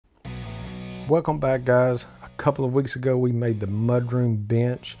Welcome back, guys. A couple of weeks ago we made the mudroom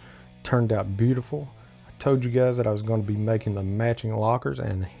bench. Turned out beautiful. I told you guys that I was going to be making the matching lockers,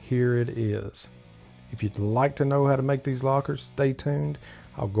 and here it is. If you'd like to know how to make these lockers, stay tuned.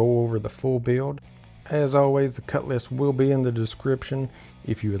 I'll go over the full build. As always, the cut list will be in the description.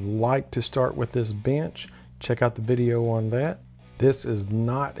 If you would like to start with this bench, check out the video on that. This is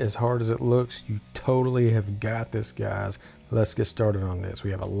not as hard as it looks. You totally have got this, guys. Let's get started on this.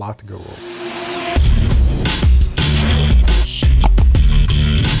 We have a lot to go over.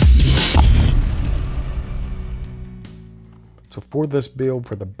 So for this build,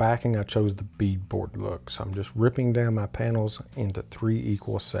 for the backing, I chose the beadboard look. So I'm just ripping down my panels into 3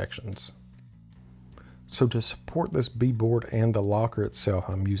 equal sections. So to support this beadboard and the locker itself,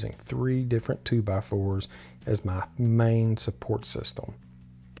 I'm using 3 different 2x4s as my main support system.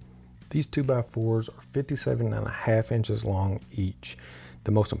 These 2x4s are 57.5 inches long each.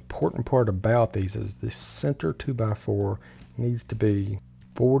 The most important part about these is the center 2x4 needs to be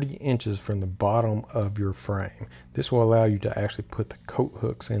 40 inches from the bottom of your frame. This will allow you to actually put the coat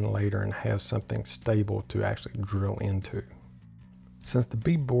hooks in later and have something stable to actually drill into. Since the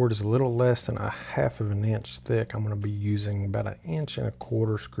beadboard is a little less than 1/2 inch thick, I'm going to be using about 1¼ inch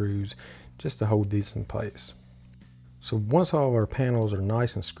screws just to hold these in place. So once all of our panels are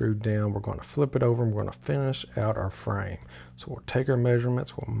nice and screwed down, we're going to flip it over and we're going to finish out our frame. So we'll take our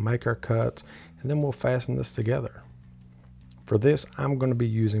measurements, we'll make our cuts, and then we'll fasten this together. For this, I'm going to be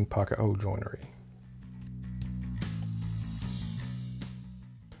using pocket hole joinery.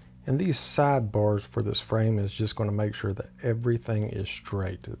 And these sidebars for this frame is just going to make sure that everything is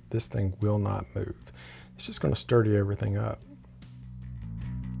straight. This thing will not move. It's just going to sturdy everything up.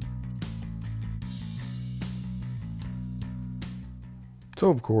 So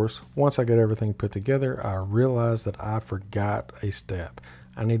of course, once I got everything put together, I realized that I forgot a step.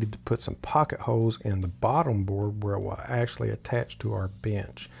 I needed to put some pocket holes in the bottom board where it will actually attach to our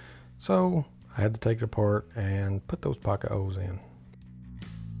bench. So I had to take it apart and put those pocket holes in.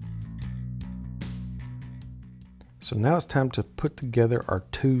 So now it's time to put together our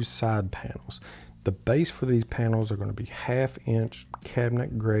 2 side panels. The base for these panels are going to be 1/2 inch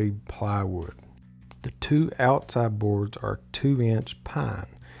cabinet grade plywood. The 2 outside boards are 2 inch pine.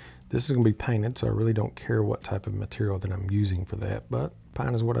 This is going to be painted, so I really don't care what type of material that I'm using for that, but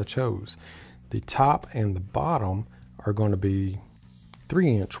pine is what I chose. The top and the bottom are going to be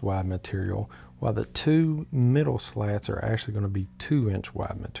 3 inch wide material, while the 2 middle slats are actually going to be 2 inch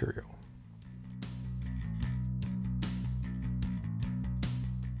wide material.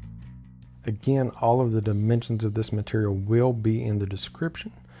 Again, all of the dimensions of this material will be in the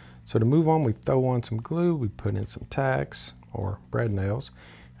description. So to move on, we throw on some glue, we put in some tacks or brad nails,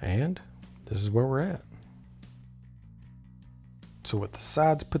 and this is where we're at. So with the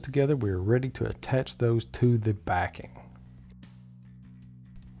sides put together, we are ready to attach those to the backing.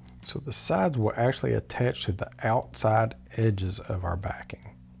 So the sides will actually attach to the outside edges of our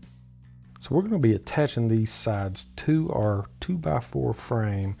backing. So we're going to be attaching these sides to our 2x4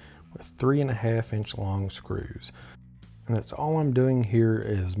 frame with 3.5 inch long screws. And that's all I'm doing here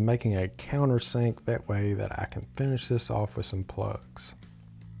is making a countersink, that way that I can finish this off with some plugs.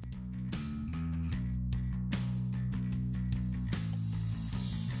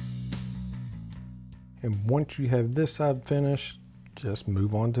 And once you have this side finished, just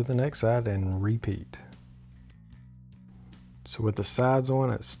move on to the next side and repeat. So with the sides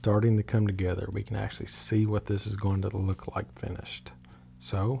on, it's starting to come together. We can actually see what this is going to look like finished.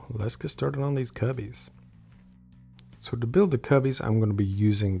 So let's get started on these cubbies. So to build the cubbies, I'm going to be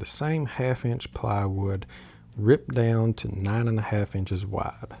using the same 1/2 inch plywood ripped down to 9.5 inches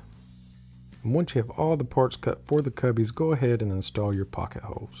wide. And once you have all the parts cut for the cubbies, go ahead and install your pocket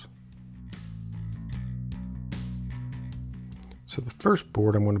holes. So the first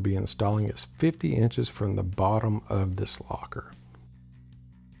board I'm going to be installing is 50 inches from the bottom of this locker.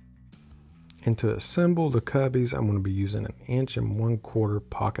 And to assemble the cubbies, I'm going to be using 1 1/4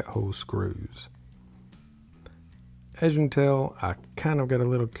 pocket hole screws. As you can tell, I kind of got a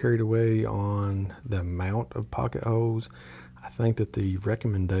little carried away on the amount of pocket holes. I think that the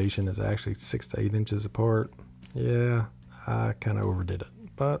recommendation is actually 6 to 8 inches apart. Yeah, I kind of overdid it,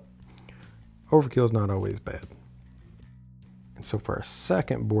 but overkill is not always bad. And so for our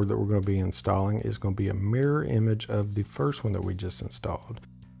second board that we're going to be installing is going to be a mirror image of the first one that we just installed.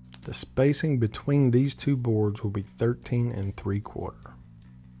 The spacing between these 2 boards will be 13 3/4.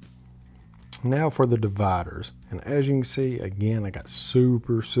 Now for the dividers, and as you can see, again, I got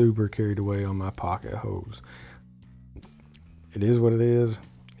super carried away on my pocket hose. It is what it is,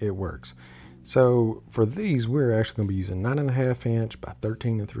 it works. So for these, we're actually going to be using 9.5 inch by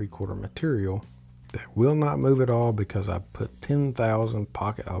 13 3/4 material that will not move at all because I put 10,000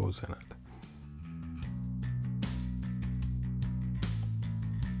 pocket holes in it.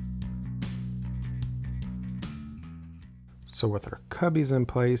 So with our cubbies in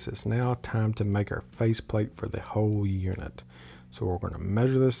place, it's now time to make our faceplate for the whole unit. So we're going to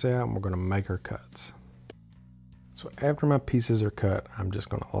measure this out and we're going to make our cuts. So after my pieces are cut, I'm just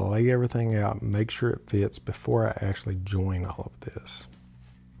going to lay everything out, make sure it fits before I actually join all of this.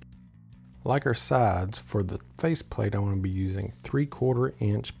 Like our sides, for the faceplate, I'm going to be using 3/4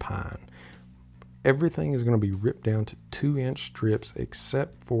 inch pine. Everything is going to be ripped down to 2-inch strips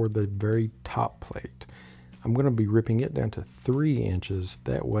except for the very top plate. I'm going to be ripping it down to 3 inches.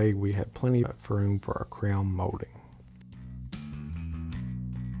 That way we have plenty of room for our crown molding.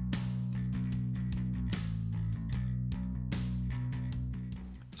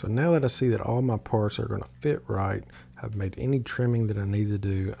 So now that I see that all my parts are going to fit right, I've made any trimming that I need to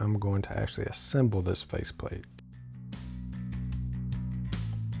do, I'm going to actually assemble this faceplate.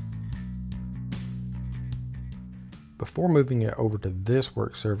 Before moving it over to this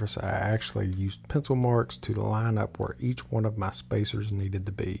work surface, I actually used pencil marks to line up where each one of my spacers needed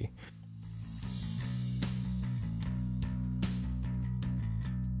to be.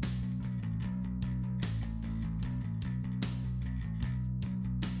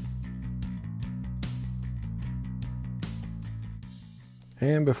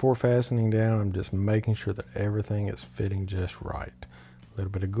 And before fastening down, I'm just making sure that everything is fitting just right. A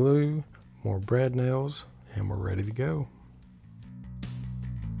little bit of glue, more brad nails, and we're ready to go.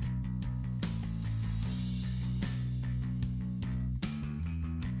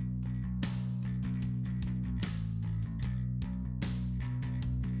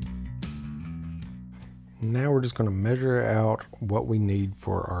 Now we're just going to measure out what we need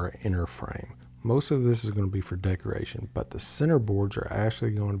for our inner frame. Most of this is going to be for decoration, but the center boards are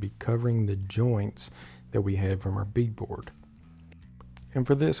actually going to be covering the joints that we have from our beadboard. And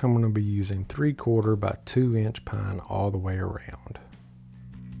for this, I'm going to be using 3/4 by 2 inch pine all the way around.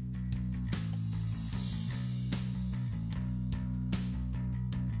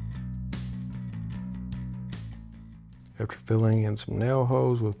 After filling in some nail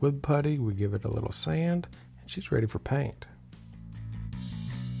holes with wood putty, we give it a little sand, and she's ready for paint.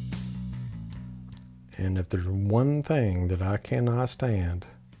 And if there's one thing that I cannot stand,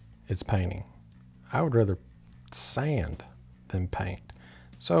 it's painting. I would rather sand than paint.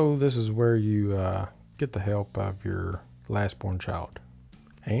 So this is where you get the help of your last-born child.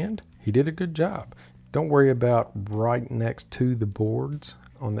 And he did a good job. Don't worry about right next to the boards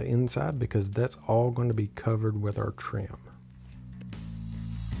on the inside because that's all going to be covered with our trim.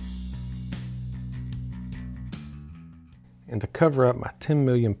 And to cover up my 10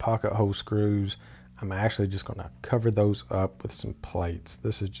 million pocket hole screws, I'm actually just going to cover those up with some plates.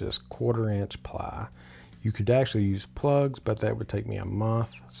 This is just 1/4 inch ply. You could actually use plugs, but that would take me a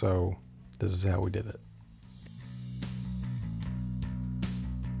month, so this is how we did it.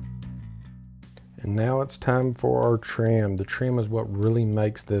 And now it's time for our trim. The trim is what really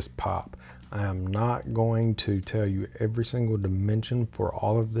makes this pop. I am not going to tell you every single dimension for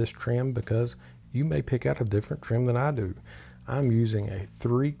all of this trim because you may pick out a different trim than I do. I'm using a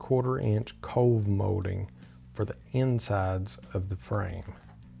 3/4 inch cove molding for the insides of the frame.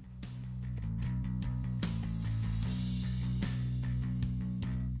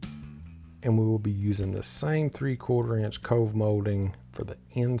 And we will be using the same 3/4 inch cove molding for the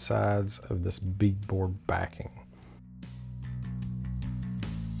insides of this beadboard backing.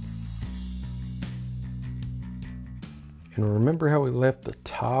 And remember how we left the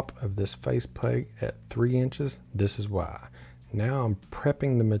top of this faceplate at 3 inches? This is why. Now I'm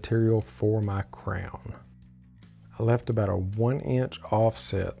prepping the material for my crown. I left about a 1 inch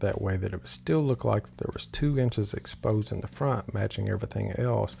offset, that way that it would still look like there was 2 inches exposed in the front, matching everything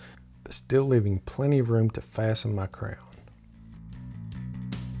else, but still leaving plenty of room to fasten my crown.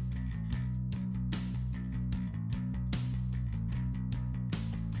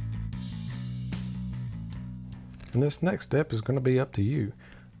 And this next step is going to be up to you.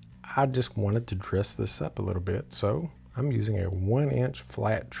 I just wanted to dress this up a little bit, so I'm using a 1 inch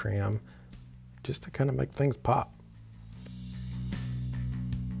flat trim just to kind of make things pop.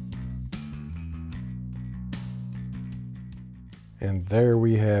 And there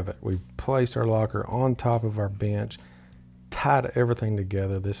we have it. We've placed our locker on top of our bench, tied everything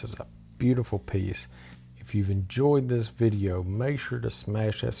together. This is a beautiful piece. If you've enjoyed this video, make sure to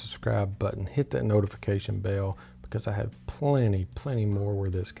smash that subscribe button, hit that notification bell, because I have plenty more where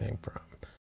this came from.